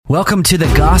Welcome to the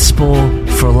Gospel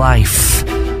for Life.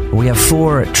 We have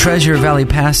 4 Treasure Valley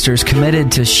pastors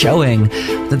committed to showing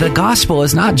that the gospel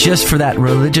is not just for that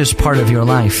religious part of your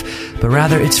life, but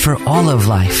rather it's for all of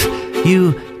life.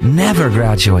 You never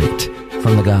graduate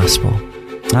from the gospel.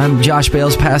 I'm Josh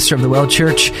Bales, pastor of the Well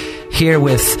Church, here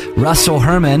with Russell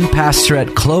Herman, pastor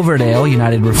at Cloverdale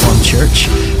United Reformed Church,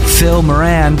 Phil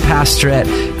Moran, pastor at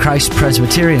Christ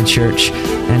Presbyterian Church,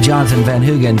 and Jonathan Van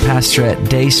Hoogen, pastor at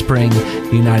Dayspring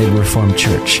United Reformed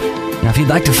Church. Now, if you'd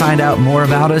like to find out more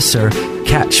about us or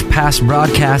catch past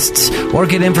broadcasts or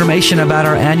get information about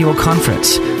our annual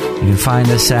conference, you can find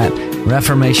us at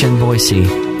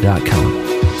reformationboise.com.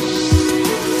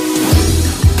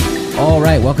 All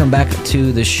right, welcome back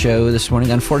to the show this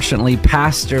morning. Unfortunately,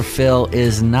 Pastor Phil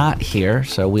is not here,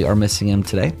 so we are missing him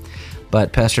today.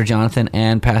 But Pastor Jonathan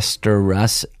and Pastor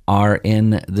Russ are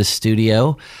in the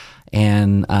studio.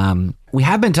 And we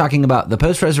have been talking about the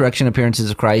post-resurrection appearances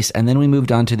of Christ, and then we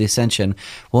moved on to the ascension.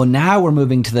 Well, now we're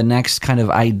moving to the next kind of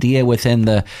idea within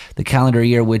the calendar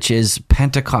year, which is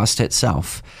Pentecost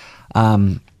itself.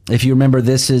 If you remember,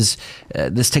 this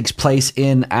takes place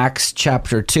in Acts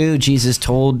chapter 2. Jesus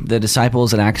told the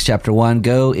disciples in Acts chapter 1,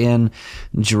 go in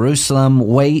Jerusalem,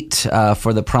 wait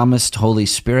for the promised Holy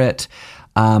Spirit.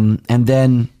 And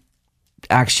then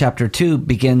Acts chapter 2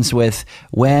 begins with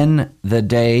when the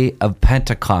day of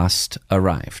Pentecost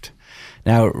arrived.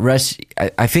 Now, Russ,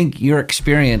 I think your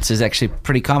experience is actually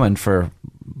pretty common for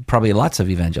probably lots of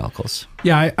evangelicals.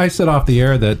 Yeah, I said off the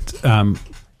air that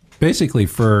basically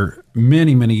for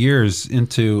many, many years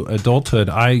into adulthood,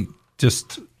 I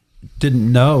just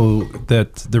didn't know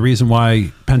that the reason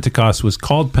why Pentecost was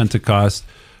called Pentecost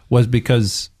was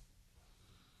because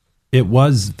it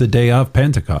was the day of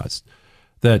Pentecost,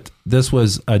 that this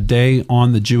was a day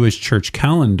on the Jewish church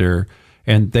calendar,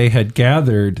 and they had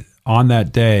gathered on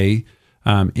that day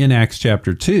in Acts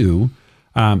chapter 2,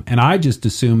 and I just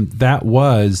assumed that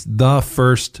was the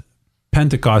first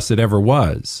Pentecost that ever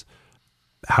was.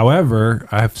 However,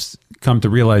 I've come to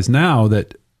realize now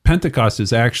that Pentecost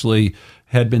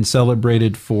had been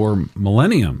celebrated for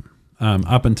millennium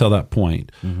up until that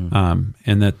point, and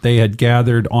that they had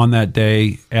gathered on that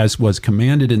day as was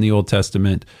commanded in the Old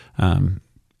Testament,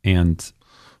 and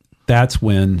that's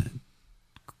when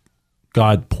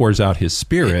God pours out His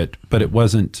Spirit, but it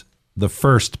wasn't the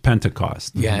first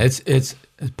Pentecost. Yeah, it's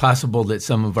possible that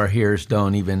some of our hearers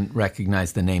don't even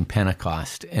recognize the name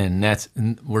Pentecost,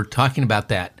 and we're talking about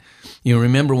that. You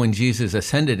remember when Jesus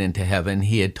ascended into heaven,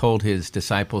 He had told His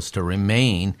disciples to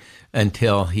remain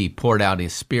until He poured out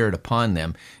His Spirit upon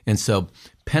them. And so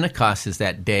Pentecost is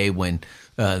that day when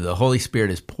the Holy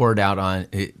Spirit is poured out on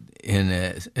in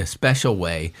a special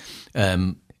way,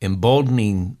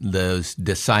 emboldening those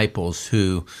disciples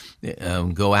who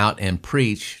go out and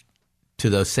preach to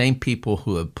those same people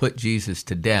who have put Jesus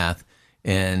to death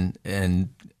and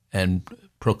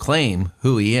proclaim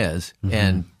who He is,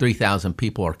 and 3,000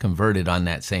 people are converted on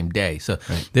that same day. So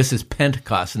This is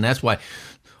Pentecost, and that's why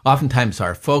oftentimes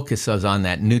our focus is on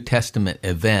that New Testament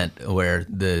event where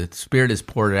the Spirit is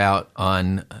poured out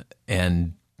on,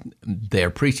 and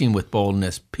they're preaching with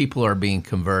boldness, people are being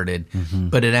converted,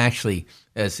 but it actually,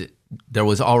 there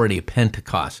was already a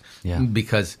Pentecost,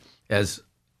 because as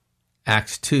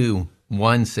Acts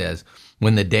 2:1 says,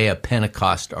 when the day of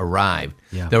Pentecost arrived,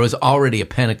 there was already a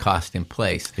Pentecost in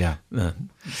place. Yeah.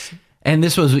 And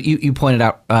this was, you pointed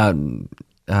out,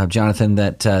 Jonathan,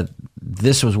 that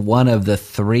this was one of the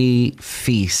 3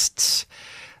 feasts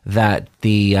that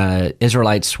the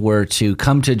Israelites were to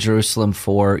come to Jerusalem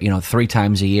for, 3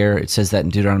 times a year. It says that in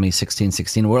Deuteronomy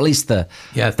 16:16, or at least the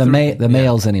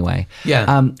males anywing.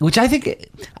 Yeah. Which I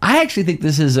actually think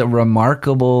this is a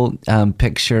remarkable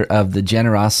picture of the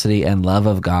generosity and love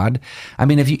of God. I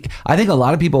mean, I think a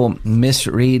lot of people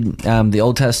misread the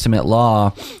Old Testament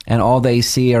law, and all they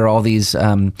see are all these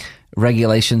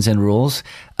regulations and rules.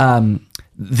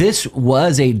 This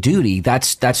was a duty.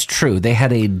 That's true. They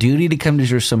had a duty to come to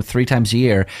Jerusalem 3 times a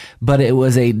year, but it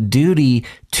was a duty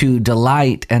to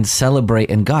delight and celebrate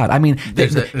in God. I mean,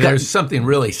 there's something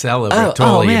really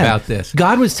celebratory about this.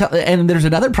 God was, and there's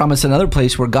another promise, another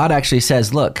place where God actually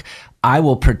says, "Look, I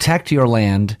will protect your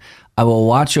land. I will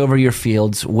watch over your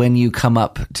fields when you come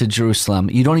up to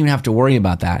Jerusalem. You don't even have to worry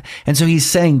about that." And so He's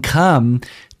saying, "Come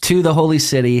to the holy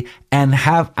city and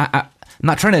have." I'm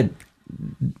not trying to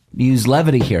use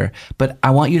levity here, but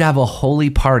I want you to have a holy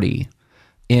party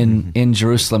in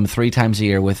Jerusalem 3 times a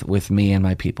year with me and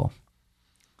my people.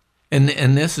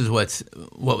 And this is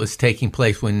what was taking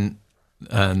place when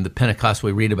the Pentecost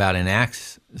we read about in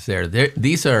Acts.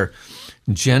 These are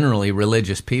generally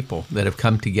religious people that have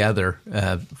come together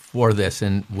for this,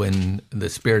 and when the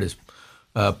Spirit is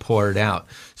poured out.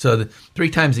 So 3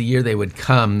 times a year they would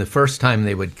come. The first time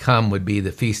they would come would be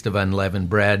the Feast of Unleavened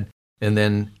Bread, and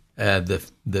then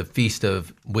the Feast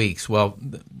of Weeks. Well,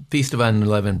 the Feast of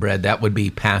Unleavened Bread, that would be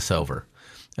Passover.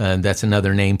 That's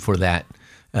another name for that.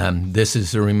 This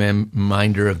is a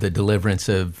reminder of the deliverance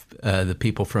of the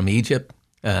people from Egypt.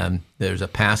 There's a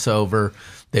Passover.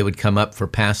 They would come up for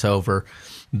Passover.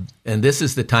 And this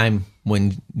is the time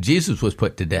when Jesus was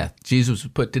put to death. Jesus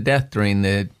was put to death during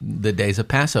the days of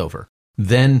Passover.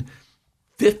 Then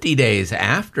 50 days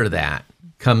after that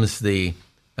comes the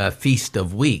Feast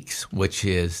of Weeks, which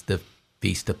is the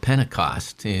Feast of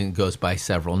Pentecost. And it goes by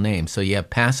several names. So you have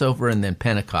Passover and then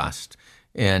Pentecost.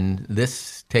 And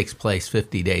this takes place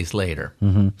 50 days later.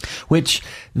 Mm-hmm. Which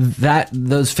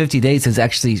those 50 days is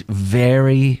actually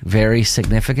very, very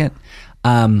significant.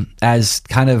 As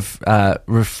kind of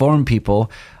Reformed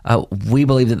people, we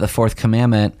believe that the fourth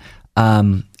commandment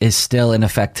is still in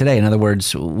effect today. In other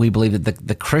words, we believe that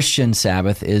the Christian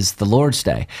Sabbath is the Lord's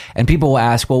Day. And people will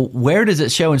ask, well, where does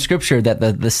it show in Scripture that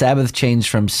the Sabbath changed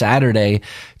from Saturday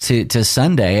to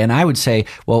Sunday? And I would say,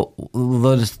 well,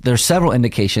 there's several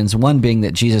indications, one being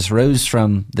that Jesus rose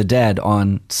from the dead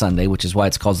on Sunday, which is why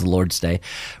it's called the Lord's Day.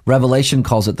 Revelation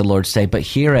calls it the Lord's Day. But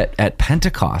here at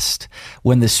Pentecost,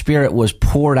 when the Spirit was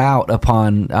poured out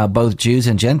upon both Jews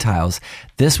and Gentiles,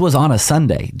 this was on a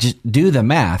Sunday. Just do the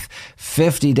math.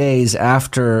 50 days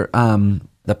after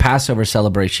the Passover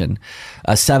celebration,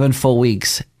 7 full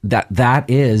weeks, that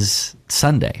is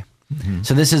Sunday. Mm-hmm.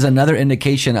 So this is another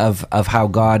indication of how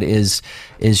God is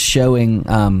showing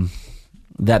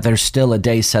that there's still a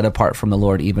day set apart from the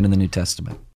Lord, even in the New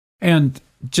Testament. And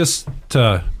just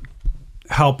to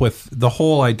help with the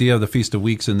whole idea of the Feast of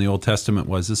Weeks in the Old Testament,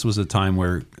 this was a time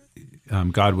where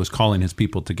God was calling his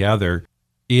people together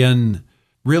in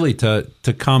really to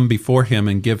come before him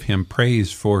and give him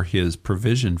praise for his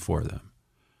provision for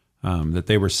them, that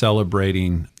they were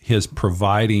celebrating his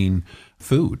providing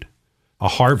food, a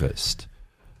harvest.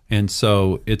 And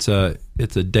so it's a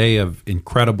day of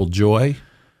incredible joy.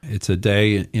 It's a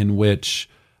day in which,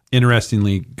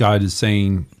 interestingly, God is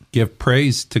saying, give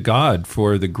praise to God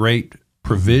for the great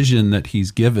provision that he's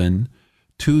given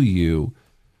to you.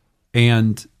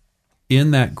 And in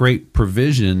that great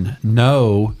provision,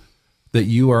 know that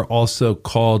you are also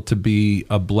called to be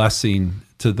a blessing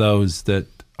to those that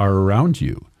are around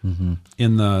you. Mm-hmm.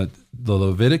 In the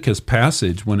Leviticus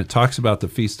passage, when it talks about the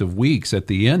Feast of Weeks, at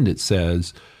the end it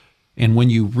says, and when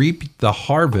you reap the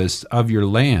harvest of your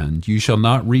land, you shall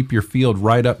not reap your field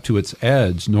right up to its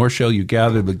edge, nor shall you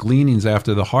gather the gleanings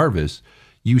after the harvest.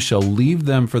 You shall leave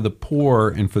them for the poor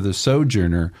and for the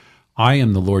sojourner. I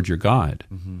am the Lord your God.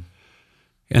 Mm-hmm.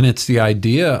 And it's the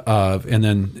idea of, and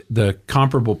then the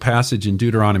comparable passage in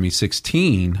Deuteronomy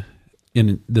 16,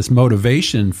 in this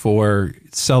motivation for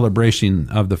celebration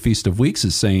of the Feast of Weeks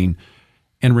is saying,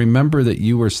 and remember that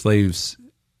you were slaves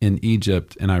in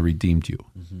Egypt and I redeemed you.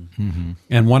 Mm-hmm. Mm-hmm.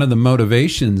 And one of the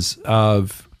motivations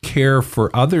of care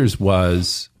for others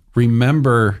was,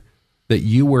 remember that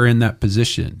you were in that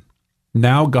position.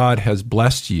 Now God has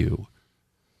blessed you.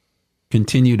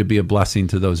 Continue to be a blessing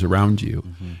to those around you.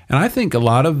 Mm-hmm. And I think a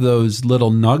lot of those little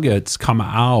nuggets come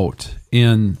out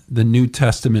in the New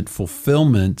Testament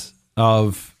fulfillment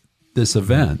of this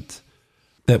event,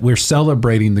 that we're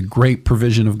celebrating the great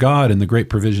provision of God, and the great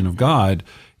provision of God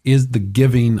is the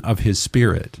giving of his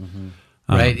Spirit. Mm-hmm.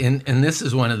 Right, and this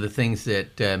is one of the things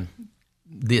that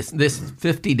this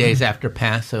 50 days after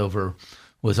Passover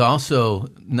was also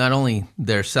not only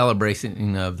their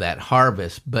celebration of that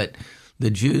harvest, but the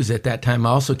Jews at that time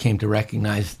also came to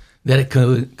recognize that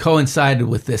it coincided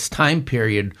with this time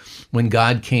period when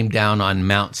God came down on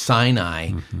Mount Sinai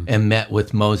mm-hmm. and met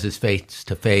with Moses face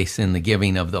to face in the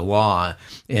giving of the law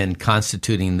and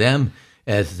constituting them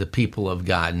as the people of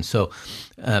God. And so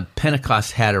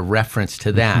Pentecost had a reference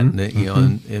to that,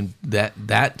 mm-hmm. And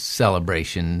that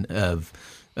celebration of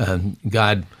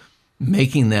God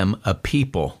making them a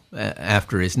people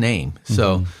after his name. Mm-hmm.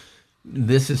 So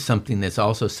this is something that's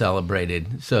also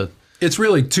celebrated. So it's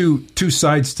really two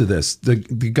sides to this: the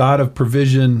God of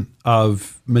provision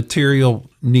of material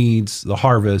needs, the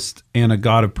harvest, and a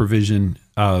God of provision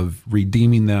of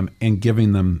redeeming them and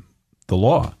giving them the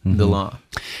law. Mm-hmm. The law.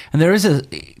 And there is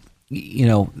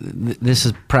this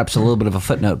is perhaps a little bit of a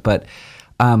footnote, but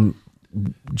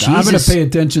Jesus, I'm going to pay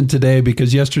attention today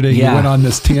because yesterday you went on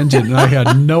this tangent and I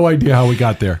had no idea how we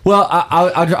got there. Well,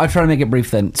 I'll try to make it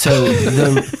brief then. So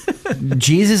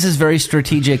Jesus is very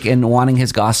strategic in wanting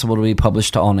his gospel to be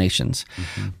published to all nations.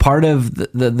 Mm-hmm. Part of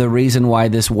the reason why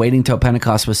this waiting till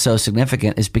Pentecost was so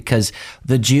significant is because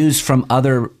the Jews from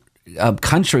other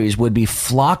countries would be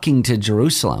flocking to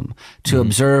Jerusalem to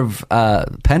observe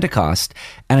Pentecost,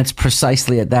 and it's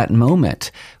precisely at that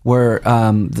moment where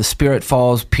the Spirit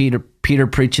falls. Peter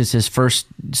preaches his first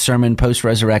sermon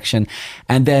post-resurrection,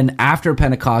 and then after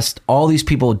Pentecost, all these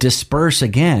people disperse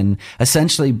again,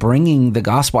 essentially bringing the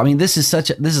gospel. I mean, this is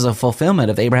a fulfillment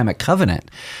of the Abrahamic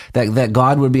covenant, that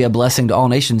God would be a blessing to all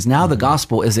nations. Now the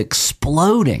gospel is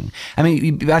exploding. I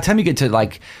mean, by the time you get to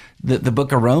like the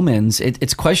book of Romans,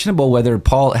 it's questionable whether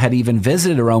Paul had even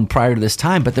visited Rome prior to this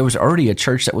time, but there was already a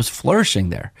church that was flourishing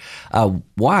there.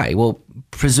 Why? Well,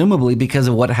 presumably because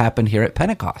of what happened here at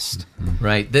Pentecost.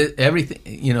 Right.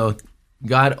 Everything,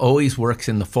 God always works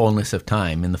in the fullness of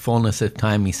time. In the fullness of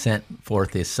time, He sent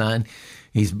forth His Son.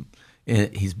 He's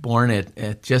born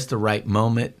at just the right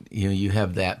moment. You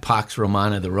have that Pax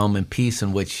Romana, the Roman peace,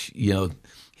 in which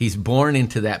He's born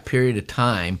into that period of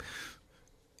time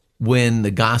when the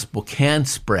gospel can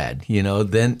spread.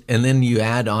 Then you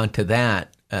add on to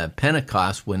that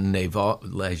Pentecost, when they've all,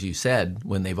 as you said,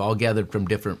 when they've all gathered from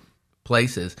different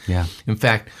places. Yeah. In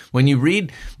fact, when you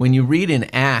read in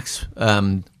Acts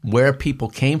where people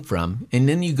came from, and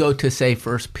then you go to say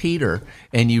First Peter,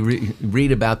 and you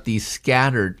read about these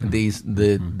scattered,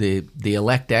 the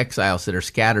elect exiles that are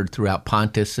scattered throughout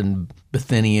Pontus and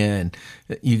Bithynia, and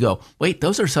you go, wait,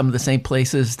 those are some of the same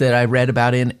places that I read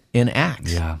about in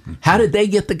Acts. Yeah. How did they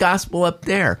get the gospel up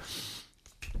there?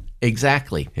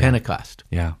 Exactly, yeah. Pentecost.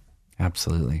 Yeah,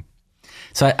 absolutely.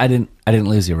 So I didn't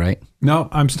lose you, right? No,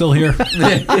 I'm still here.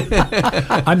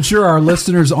 I'm sure our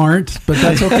listeners aren't, but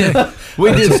that's okay.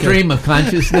 We do stream of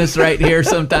consciousness right here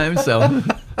sometimes, so.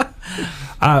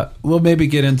 We'll maybe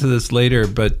get into this later,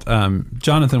 but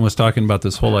Jonathan was talking about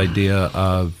this whole idea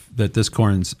of that this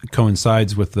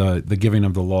coincides with the giving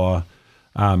of the law.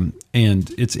 And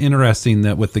it's interesting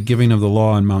that with the giving of the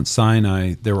law on Mount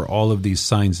Sinai, there were all of these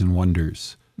signs and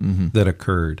wonders that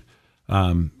occurred.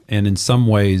 And in some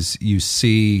ways, you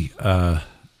see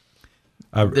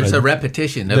there's a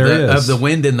repetition of the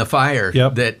wind and the fire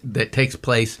that takes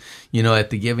place. At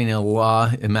the giving of the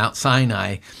law in Mount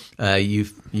Sinai, you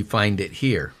find it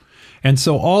here. And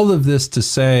so all of this to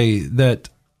say that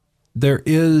there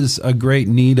is a great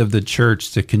need of the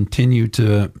church to continue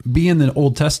to be in the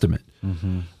Old Testament.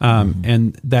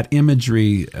 And that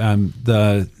imagery,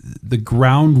 the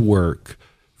groundwork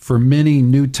for many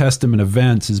New Testament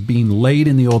events is being laid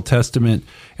in the Old Testament,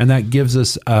 and that gives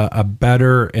us a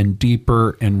better and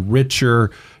deeper and richer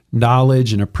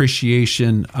knowledge and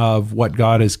appreciation of what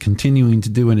God is continuing to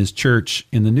do in His church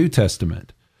in the New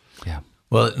Testament. Yeah.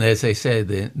 Well, as they say,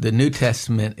 the New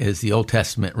Testament is the Old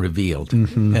Testament revealed.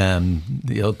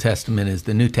 The Old Testament is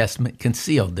the New Testament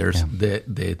concealed. There's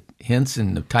the hints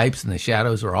and the types and the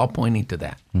shadows are all pointing to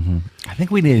that. I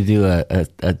think we need to do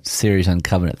a series on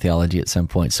covenant theology at some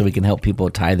point so we can help people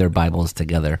tie their Bibles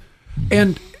together.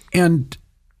 And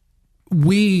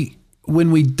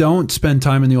when we don't spend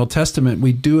time in the Old Testament,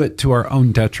 we do it to our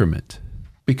own detriment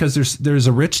because there's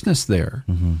a richness there.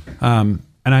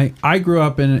 And I grew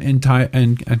up in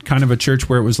kind of a church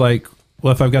where it was like,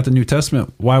 well, if I've got the New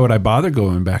Testament, why would I bother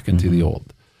going back into the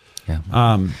Old? Yeah.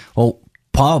 Well,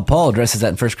 Paul addresses that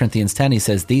in 1 Corinthians 10. He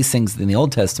says, these things in the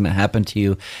Old Testament happen to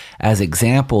you as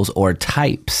examples or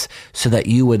types so that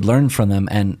you would learn from them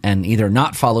and either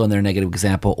not follow in their negative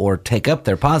example or take up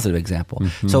their positive example.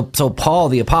 So Paul,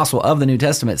 the apostle of the New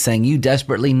Testament, saying you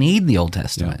desperately need the Old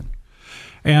Testament.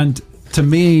 Yeah. And to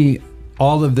me,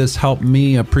 all of this helped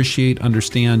me appreciate,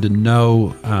 understand, and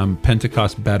know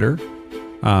Pentecost better.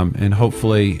 And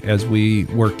hopefully, as we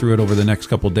work through it over the next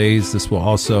couple of days, this will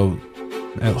also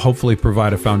hopefully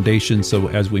provide a foundation. So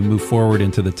as we move forward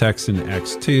into the text in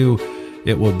Acts 2,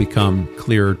 it will become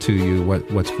clearer to you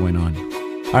what's going on.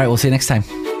 All right, we'll see you next time.